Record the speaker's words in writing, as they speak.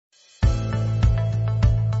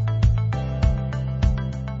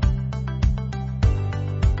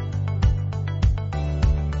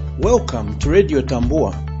Welcome to Radio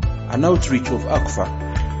Tambua, an outreach of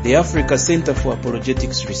ACFA, the Africa Center for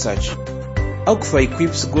Apologetics Research. ACFA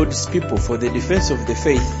equips God's people for the defense of the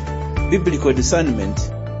faith, biblical discernment,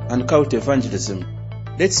 and cult evangelism.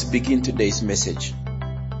 Let's begin today's message.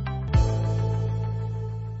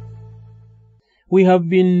 We have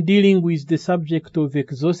been dealing with the subject of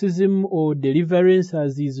exorcism or deliverance,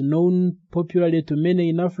 as is known popularly to many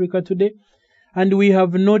in Africa today. And we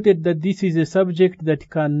have noted that this is a subject that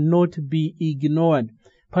cannot be ignored,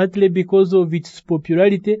 partly because of its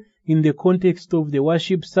popularity in the context of the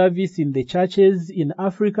worship service in the churches in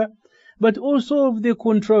Africa, but also of the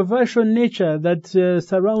controversial nature that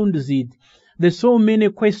surrounds it. There's so many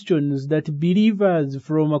questions that believers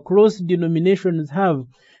from across denominations have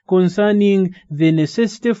concerning the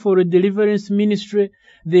necessity for a deliverance ministry,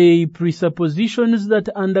 the presuppositions that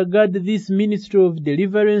undergird this ministry of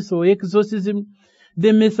deliverance or exorcism, the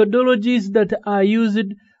methodologies that are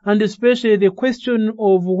used, and especially the question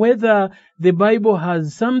of whether the Bible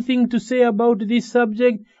has something to say about this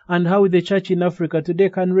subject and how the church in Africa today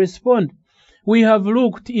can respond. We have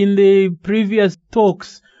looked in the previous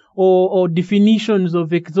talks or definitions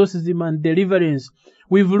of exorcism and deliverance.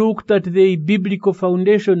 We've looked at the biblical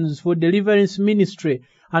foundations for deliverance ministry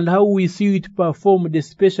and how we see it performed,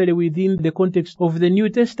 especially within the context of the New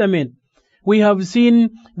Testament. We have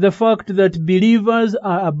seen the fact that believers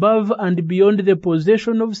are above and beyond the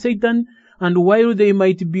possession of Satan, and while they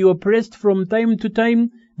might be oppressed from time to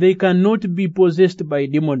time, they cannot be possessed by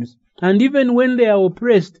demons. And even when they are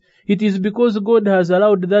oppressed, it is because God has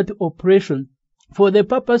allowed that oppression for the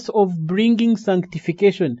purpose of bringing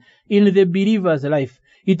sanctification in the believer's life.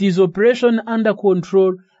 It is oppression under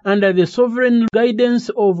control, under the sovereign guidance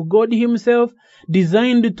of God Himself,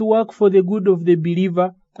 designed to work for the good of the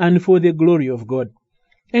believer and for the glory of God.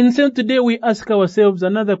 And so today we ask ourselves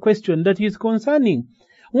another question that is concerning: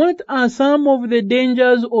 what are some of the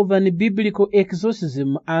dangers of an biblical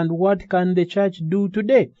exorcism, and what can the church do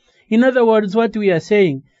today? In other words, what we are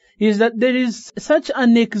saying is that there is such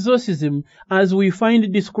an exorcism as we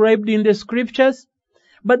find described in the scriptures,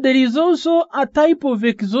 but there is also a type of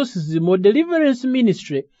exorcism or deliverance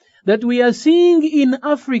ministry that we are seeing in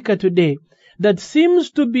Africa today that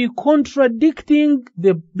seems to be contradicting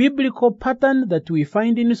the biblical pattern that we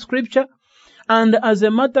find in Scripture, and as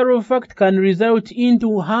a matter of fact can result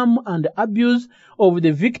into harm and abuse of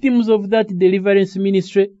the victims of that deliverance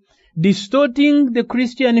ministry, distorting the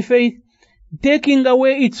Christian faith, taking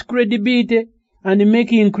away its credibility, and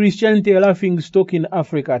making Christianity a laughingstock in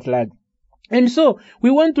Africa at large. And so,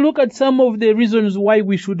 we want to look at some of the reasons why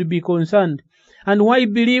we should be concerned, and why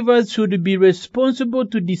believers should be responsible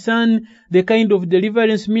to discern the kind of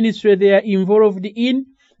deliverance ministry they are involved in,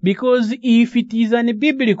 because if it is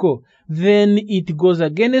unbiblical, then it goes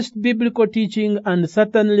against biblical teaching and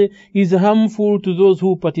certainly is harmful to those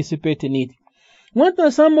who participate in it. What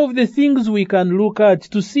are some of the things we can look at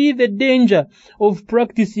to see the danger of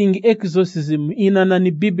practicing exorcism in an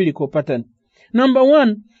unbiblical pattern? Number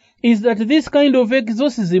one is that this kind of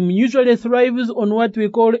exorcism usually thrives on what we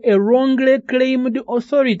call a wrongly claimed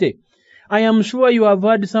authority. I am sure you have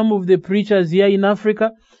heard some of the preachers here in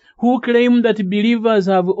Africa who claim that believers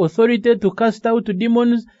have authority to cast out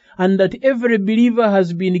demons and that every believer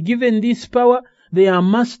has been given this power. They are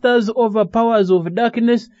masters over powers of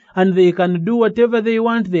darkness, and they can do whatever they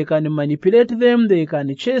want. They can manipulate them, they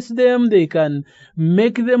can chase them, they can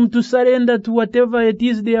make them to surrender to whatever it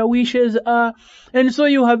is their wishes are. And so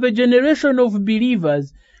you have a generation of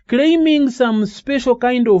believers claiming some special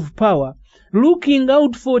kind of power, looking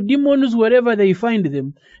out for demons wherever they find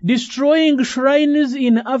them, destroying shrines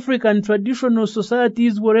in African traditional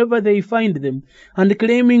societies wherever they find them, and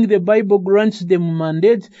claiming the Bible grants them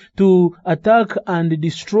mandate to attack and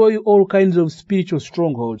destroy all kinds of spiritual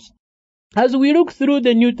strongholds. As we look through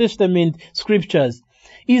the New Testament scriptures,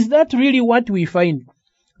 is that really what we find?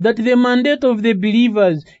 That the mandate of the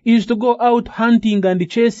believers is to go out hunting and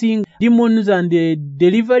chasing demons and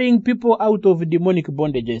delivering people out of demonic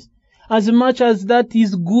bondages? As much as that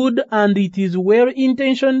is good and it is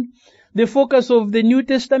well-intentioned, the focus of the New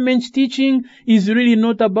Testament teaching is really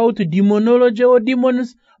not about demonology or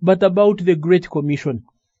demons, but about the Great Commission,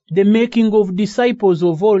 the making of disciples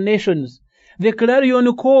of all nations, the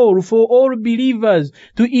clarion call for all believers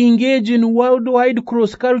to engage in worldwide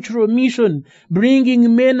cross-cultural mission,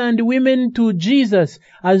 bringing men and women to Jesus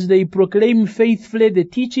as they proclaim faithfully the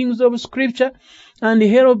teachings of Scripture, and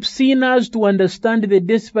help sinners to understand the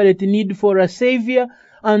desperate need for a Savior,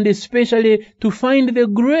 and especially to find the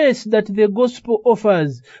grace that the gospel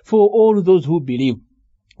offers for all those who believe.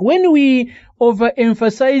 When we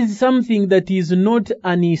overemphasize something that is not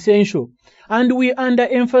an essential, and we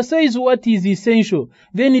underemphasize what is essential,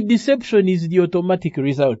 then deception is the automatic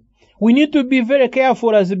result. We need to be very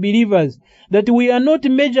careful as believers that we are not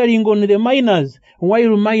measuring on the minors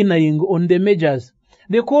while minoring on the majors.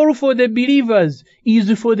 The call for the believers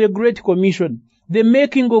is for the Great Commission, the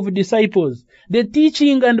making of disciples, the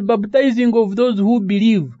teaching and baptizing of those who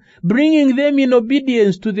believe, bringing them in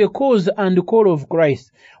obedience to the cause and call of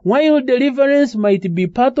Christ. While deliverance might be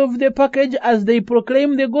part of the package as they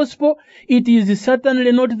proclaim the gospel, it is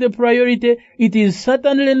certainly not the priority, it is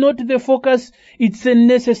certainly not the focus, it's a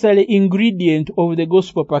necessary ingredient of the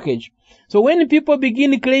gospel package. So when people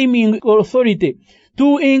begin claiming authority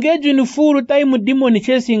to engage in full-time demon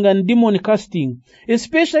chasing and demon casting,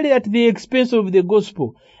 especially at the expense of the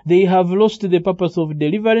gospel, they have lost the purpose of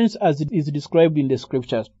deliverance as it is described in the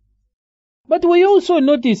scriptures. But we also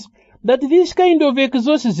notice that this kind of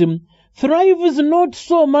exorcism thrives not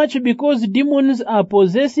so much because demons are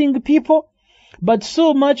possessing people, but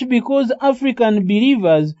so much because African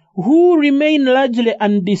believers who remain largely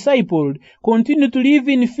undiscipled continue to live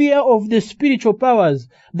in fear of the spiritual powers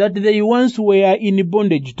that they once were in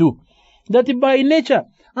bondage to. That by nature,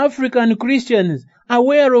 African Christians,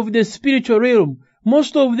 aware of the spiritual realm,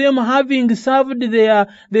 most of them having served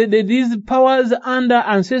these powers under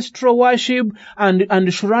ancestral worship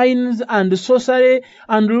and shrines and sorcery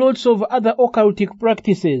and lots of other occultic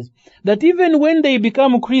practices, that even when they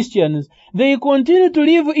become Christians, they continue to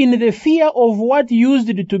live in the fear of what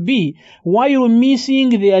used to be, while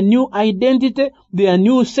missing their new identity, their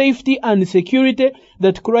new safety and security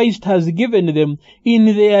that Christ has given them in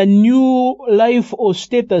their new life or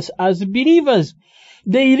status as believers.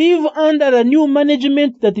 They live under a new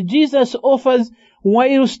management that Jesus offers,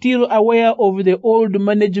 while still aware of the old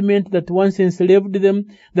management that once enslaved them,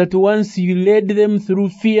 that once led them through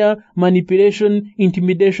fear, manipulation,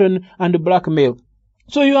 intimidation, and blackmail.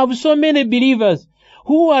 So you have so many believers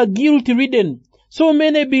who are guilt-ridden, so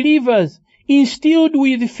many believers instilled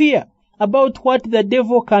with fear about what the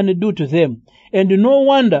devil can do to them. And no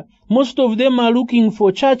wonder most of them are looking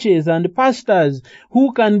for churches and pastors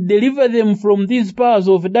who can deliver them from these powers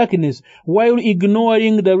of darkness while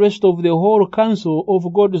ignoring the rest of the whole counsel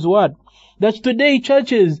of God's word. That today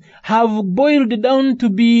churches have boiled down to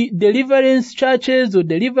be deliverance churches or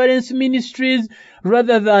deliverance ministries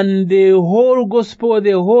rather than the whole gospel,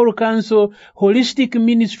 the whole counsel, holistic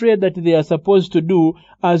ministry that they are supposed to do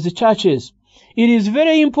as churches. It is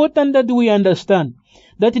very important that we understand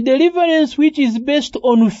that deliverance which is based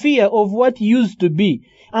on fear of what used to be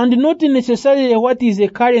and not necessarily what is a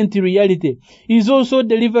current reality is also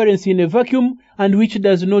deliverance in a vacuum and which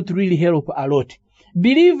does not really help a lot.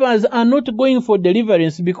 Believers are not going for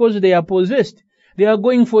deliverance because they are possessed. They are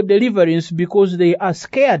going for deliverance because they are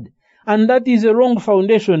scared. And that is a wrong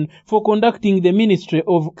foundation for conducting the ministry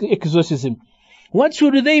of exorcism. What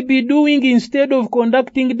should they be doing instead of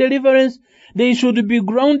conducting deliverance? They should be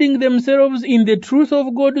grounding themselves in the truth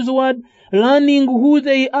of God's word, learning who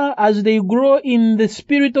they are as they grow in the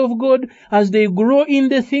Spirit of God, as they grow in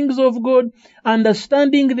the things of God,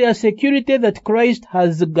 understanding their security that Christ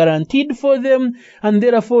has guaranteed for them, and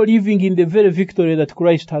therefore living in the very victory that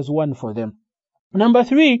Christ has won for them. Number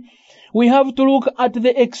 3, we have to look at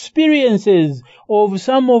the experiences of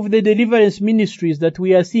some of the deliverance ministries that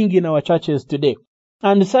we are seeing in our churches today.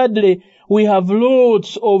 And sadly, we have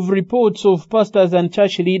lots of reports of pastors and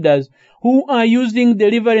church leaders who are using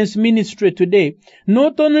deliverance ministry today,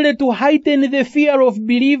 not only to heighten the fear of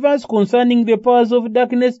believers concerning the powers of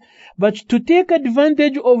darkness, but to take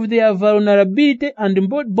advantage of their vulnerability and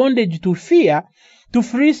bondage to fear, to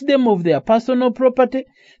freeze them of their personal property,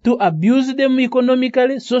 to abuse them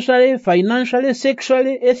economically, socially, financially,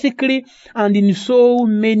 sexually, ethically, and in so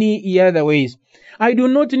many other ways. I do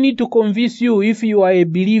not need to convince you, if you are a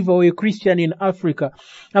believer or a Christian in Africa,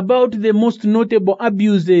 about the most notable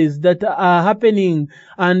abuses that are happening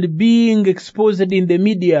and being exposed in the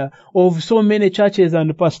media of so many churches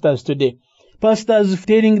and pastors today. Pastors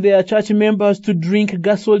telling their church members to drink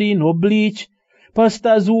gasoline or bleach.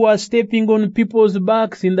 Pastors who are stepping on people's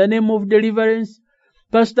backs in the name of deliverance.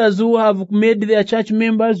 Pastors who have made their church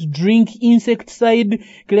members drink insecticide,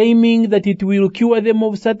 claiming that it will cure them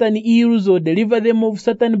of certain ills or deliver them of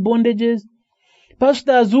certain bondages.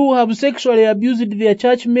 Pastors who have sexually abused their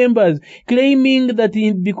church members, claiming that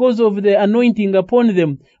because of the anointing upon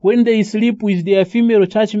them, when they sleep with their female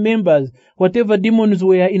church members, whatever demons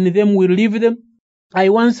were in them will leave them. I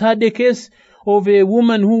once had a case of a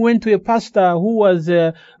woman who went to a pastor who was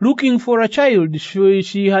looking for a child.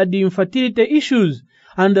 She had infertility issues.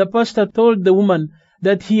 And the pastor told the woman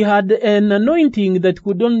that he had an anointing that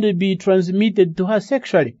could only be transmitted to her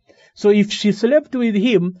sexually. So if she slept with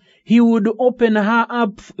him, he would open her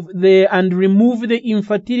up and remove the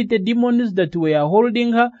infertility demons that were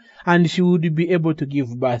holding her, and she would be able to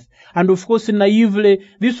give birth. And of course, naively,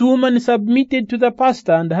 this woman submitted to the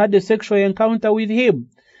pastor and had a sexual encounter with him.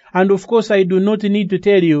 And of course, I do not need to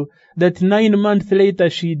tell you that 9 months later,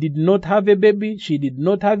 she did not have a baby. She did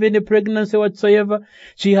not have any pregnancy whatsoever.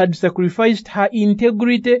 She had sacrificed her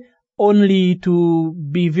integrity only to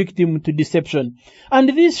be victim to deception. And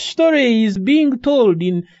this story is being told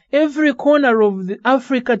in every corner of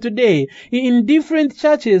Africa today, in different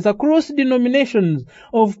churches across denominations,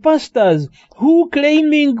 of pastors who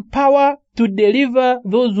claiming power to deliver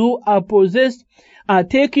those who are possessed, are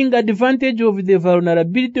taking advantage of the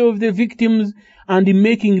vulnerability of the victims and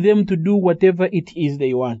making them to do whatever it is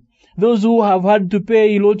they want. Those who have had to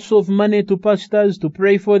pay lots of money to pastors to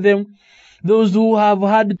pray for them, those who have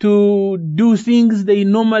had to do things they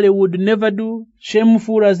normally would never do,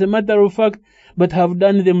 shameful as a matter of fact, but have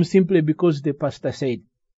done them simply because the pastor said.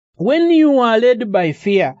 When you are led by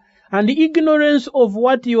fear and ignorance of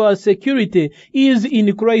what your security is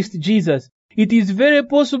in Christ Jesus, it is very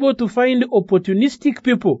possible to find opportunistic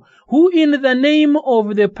people who, in the name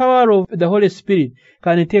of the power of the Holy Spirit,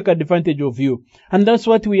 can take advantage of you. And that's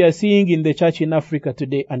what we are seeing in the church in Africa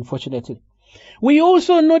today, unfortunately. We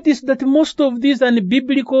also notice that most of these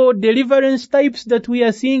unbiblical deliverance types that we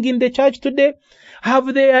are seeing in the church today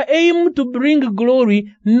have their aim to bring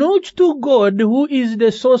glory not to God, who is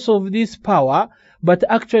the source of this power, but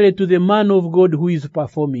actually to the man of God who is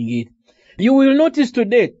performing it. You will notice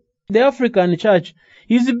today the African church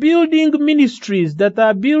is building ministries that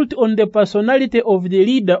are built on the personality of the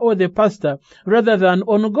leader or the pastor rather than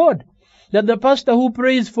on God. That the pastor who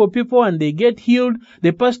prays for people and they get healed,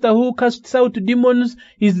 the pastor who casts out demons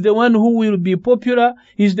is the one who will be popular,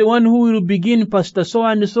 is the one who will begin pastor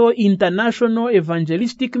so-and-so international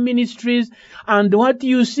evangelistic ministries, and what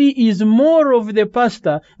you see is more of the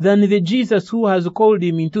pastor than the Jesus who has called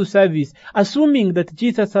him into service, assuming that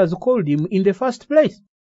Jesus has called him in the first place.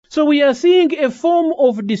 So we are seeing a form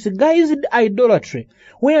of disguised idolatry,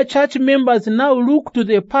 where church members now look to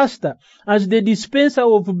the pastor as the dispenser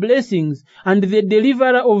of blessings and the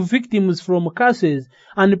deliverer of victims from curses,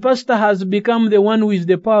 and the pastor has become the one who is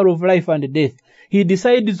the power of life and death. He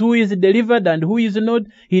decides who is delivered and who is not.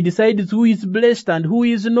 He decides who is blessed and who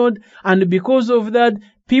is not. And because of that,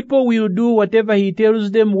 people will do whatever he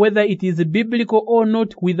tells them, whether it is biblical or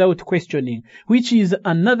not, without questioning, which is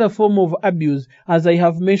another form of abuse, as I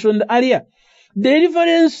have mentioned earlier.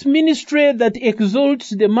 Deliverance ministry that exalts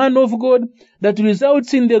the man of God, that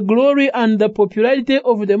results in the glory and the popularity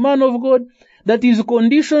of the man of God, that is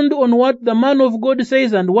conditioned on what the man of God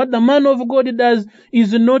says and what the man of God does,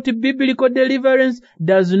 is not biblical deliverance,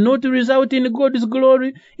 does not result in God's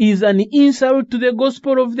glory, is an insult to the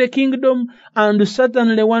gospel of the kingdom, and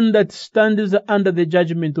certainly one that stands under the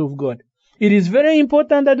judgment of God. It is very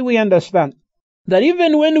important that we understand that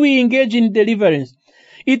even when we engage in deliverance,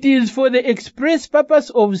 it is for the express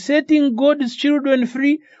purpose of setting God's children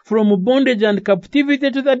free from bondage and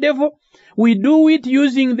captivity to the devil. We do it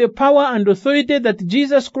using the power and authority that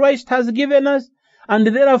Jesus Christ has given us, and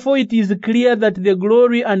therefore it is clear that the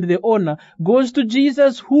glory and the honor goes to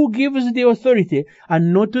Jesus, who gives the authority,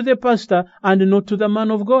 and not to the pastor and not to the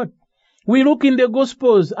man of God. We look in the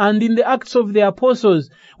Gospels and in the Acts of the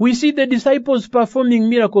Apostles. We see the disciples performing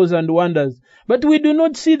miracles and wonders, but we do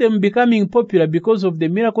not see them becoming popular because of the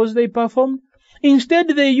miracles they performed. Instead,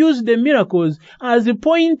 they use the miracles as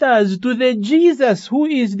pointers to the Jesus who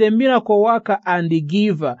is the miracle worker and the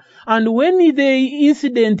giver. And when the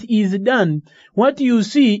incident is done, what you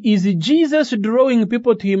see is Jesus drawing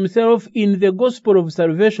people to himself in the gospel of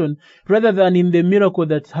salvation rather than in the miracle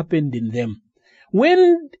that happened in them.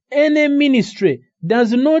 When any ministry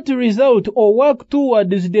does not result or work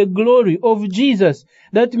towards the glory of Jesus,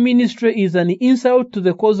 that ministry is an insult to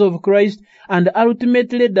the cause of Christ and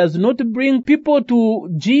ultimately does not bring people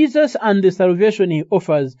to Jesus and the salvation he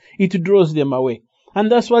offers. It draws them away.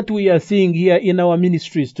 And that's what we are seeing here in our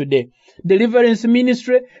ministries today. Deliverance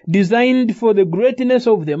ministry designed for the greatness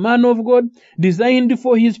of the man of God, designed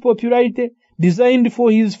for his popularity, designed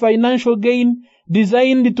for his financial gain,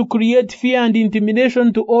 designed to create fear and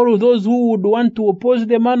intimidation to all those who would want to oppose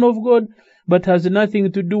the man of God, but has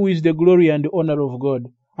nothing to do with the glory and honor of God.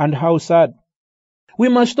 And how sad. We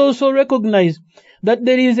must also recognize that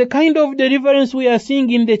there is a kind of deliverance we are seeing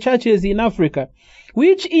in the churches in Africa,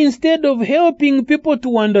 which instead of helping people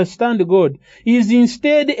to understand God, is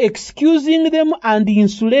instead excusing them and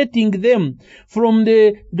insulating them from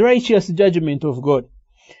the righteous judgment of God.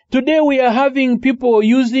 Today we are having people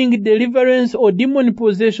using deliverance or demon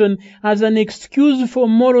possession as an excuse for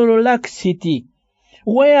moral laxity,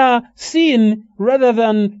 where sin, rather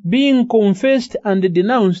than being confessed and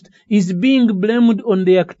denounced, is being blamed on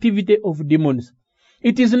the activity of demons.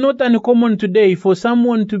 It is not uncommon today for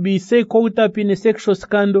someone to be, say, caught up in a sexual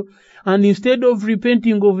scandal, and instead of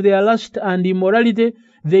repenting of their lust and immorality,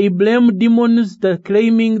 they blame demons,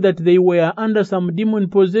 claiming that they were under some demon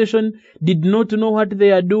possession, did not know what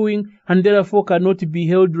they are doing, and therefore cannot be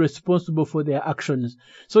held responsible for their actions.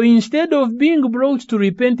 So instead of being brought to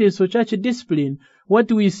repentance or church discipline,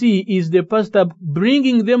 what we see is the pastor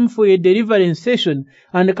bringing them for a deliverance session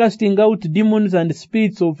and casting out demons and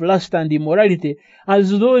spirits of lust and immorality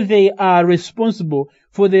as though they are responsible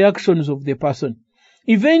for the actions of the person.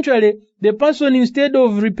 Eventually, the person, instead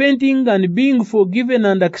of repenting and being forgiven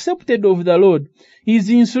and accepted of the Lord, is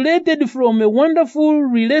insulated from a wonderful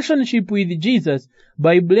relationship with Jesus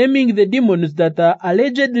by blaming the demons that are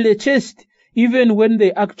allegedly chased, even when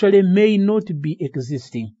they actually may not be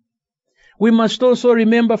existing. We must also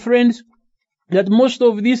remember, friends, that most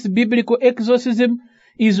of this biblical exorcism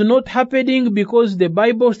is not happening because the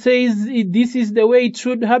Bible says this is the way it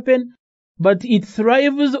should happen, but it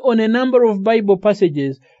thrives on a number of Bible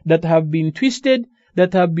passages that have been twisted,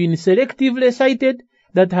 that have been selectively cited,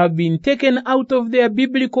 that have been taken out of their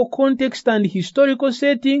biblical context and historical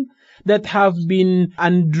setting, that have been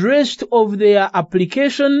undressed of their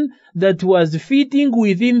application that was fitting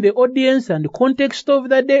within the audience and context of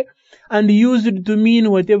the day, and used to mean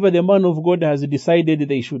whatever the man of God has decided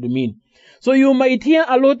they should mean. So you might hear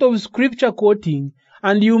a lot of scripture quoting,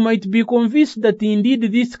 and you might be convinced that indeed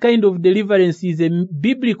this kind of deliverance is a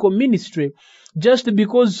biblical ministry, just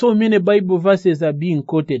because so many Bible verses are being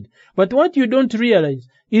quoted. But what you don't realize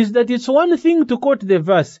is that it's one thing to quote the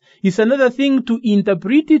verse, it's another thing to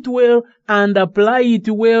interpret it well and apply it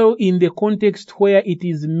well in the context where it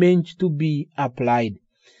is meant to be applied.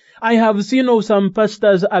 I have seen of some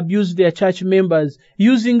pastors abuse their church members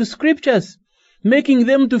using scriptures, making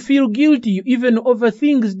them to feel guilty even over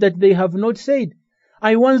things that they have not said.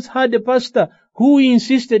 I once had a pastor who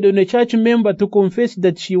insisted on a church member to confess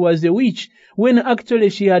that she was a witch, when actually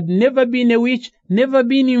she had never been a witch, never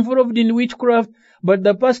been involved in witchcraft, but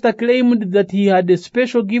the pastor claimed that he had a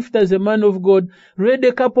special gift as a man of God, read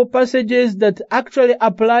a couple passages that actually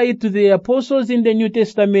applied to the apostles in the New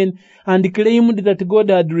Testament, and claimed that God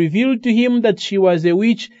had revealed to him that she was a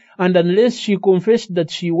witch, and unless she confessed that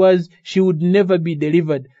she was, she would never be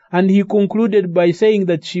delivered. And he concluded by saying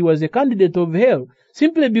that she was a candidate of hell,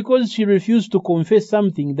 simply because she refused to confess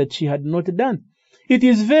something that she had not done. It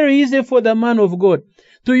is very easy for the man of God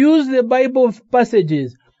to use the Bible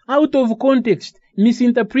passages out of context,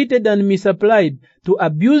 misinterpreted and misapplied, to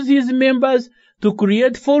abuse his members, to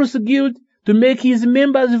create false guilt, to make his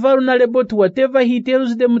members vulnerable to whatever he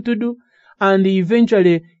tells them to do, and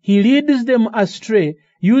eventually he leads them astray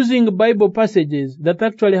using Bible passages that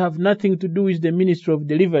actually have nothing to do with the ministry of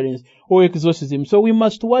deliverance or exorcism. So we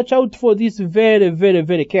must watch out for this very, very,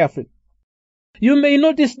 very carefully. You may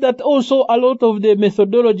notice that also a lot of the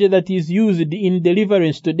methodology that is used in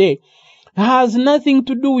deliverance today has nothing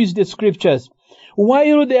to do with the scriptures.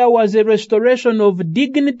 While there was a restoration of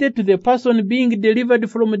dignity to the person being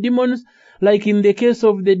delivered from demons, like in the case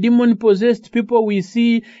of the demon-possessed people we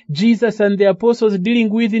see Jesus and the apostles dealing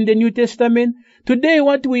with in the New Testament, today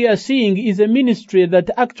what we are seeing is a ministry that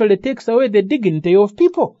actually takes away the dignity of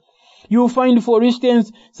people. You find, for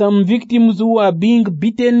instance, some victims who are being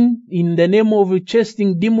beaten in the name of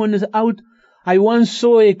chasing demons out. I once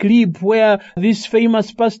saw a clip where this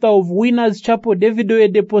famous pastor of Winners Chapel, David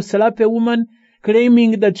Oyedepo, slapped a woman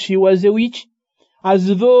claiming that she was a witch, as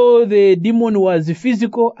though the demon was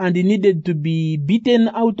physical and needed to be beaten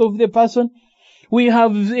out of the person. We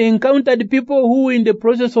have encountered people who, in the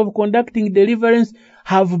process of conducting deliverance,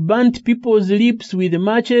 have burnt people's lips with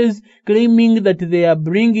matches, claiming that they are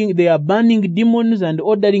burning demons and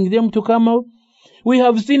ordering them to come out. We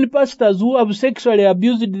have seen pastors who have sexually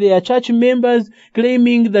abused their church members,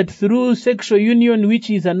 claiming that through sexual union, which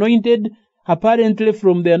is anointed, apparently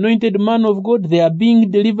from the anointed man of God, they are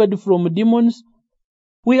being delivered from demons.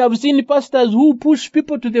 We have seen pastors who push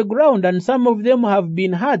people to the ground, and some of them have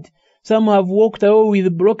been hurt. Some have walked away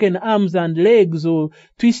with broken arms and legs, or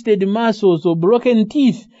twisted muscles, or broken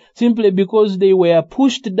teeth, simply because they were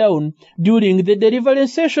pushed down during the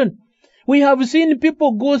deliverance session. We have seen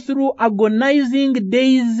people go through agonizing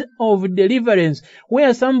days of deliverance,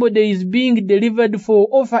 where somebody is being delivered for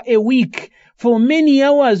over a week for many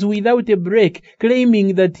hours without a break,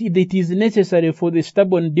 claiming that it is necessary for the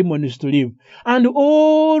stubborn demons to leave. And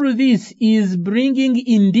all this is bringing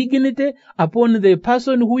indignity upon the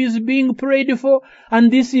person who is being prayed for,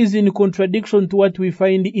 and this is in contradiction to what we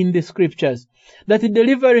find in the scriptures. That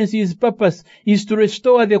deliverance's purpose is to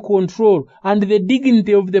restore the control and the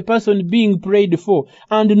dignity of the person being prayed for,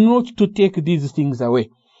 and not to take these things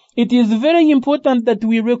away. It is very important that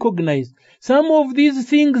we recognize some of these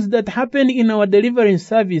things that happen in our deliverance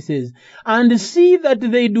services and see that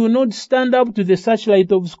they do not stand up to the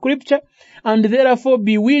searchlight of Scripture, and therefore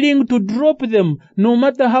be willing to drop them no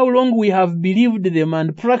matter how long we have believed them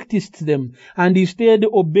and practiced them, and instead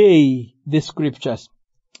obey the Scriptures.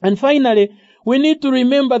 And finally, we need to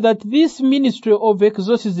remember that this ministry of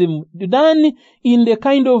exorcism, done in the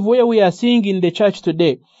kind of way we are seeing in the church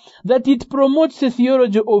today, that it promotes a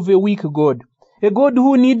theology of a weak God, a God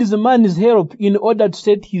who needs man's help in order to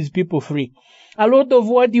set his people free. A lot of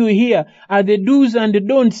what you hear are the do's and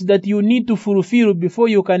don'ts that you need to fulfill before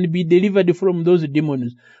you can be delivered from those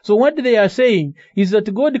demons. So what they are saying is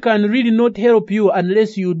that God can really not help you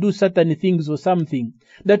unless you do certain things or something.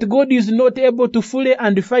 That God is not able to fully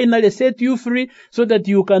and finally set you free so that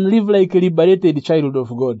you can live like a liberated child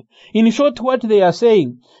of God. In short, what they are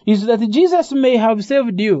saying is that Jesus may have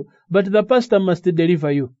saved you, but the pastor must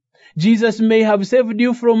deliver you. Jesus may have saved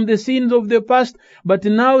you from the sins of the past, but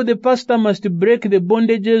now the pastor must break the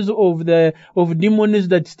bondages of demons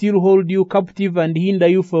that still hold you captive and hinder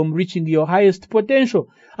you from reaching your highest potential.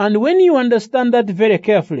 And when you understand that very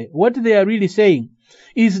carefully, what they are really saying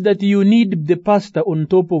is that you need the pastor on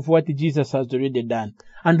top of what Jesus has already done.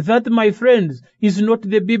 And that, my friends, is not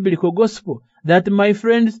the biblical gospel. That, my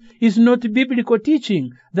friends, is not biblical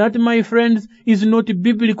teaching. That, my friends, is not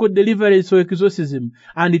biblical deliverance or exorcism.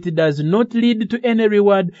 And it does not lead to any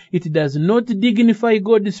reward. It does not dignify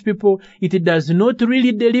God's people. It does not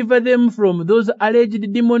really deliver them from those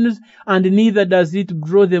alleged demons. And neither does it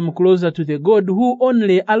draw them closer to the God who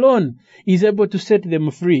only alone is able to set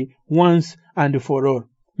them free once and for all.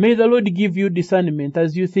 May the Lord give you discernment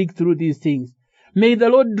as you think through these things. May the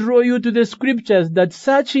Lord draw you to the scriptures, that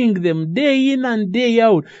searching them day in and day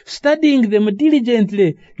out, studying them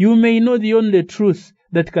diligently, you may know the only truth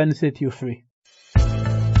that can set you free. To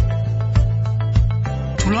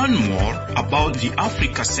learn more about the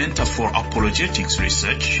Africa Center for Apologetics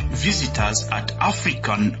Research, visit us at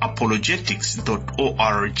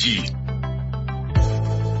africanapologetics.org.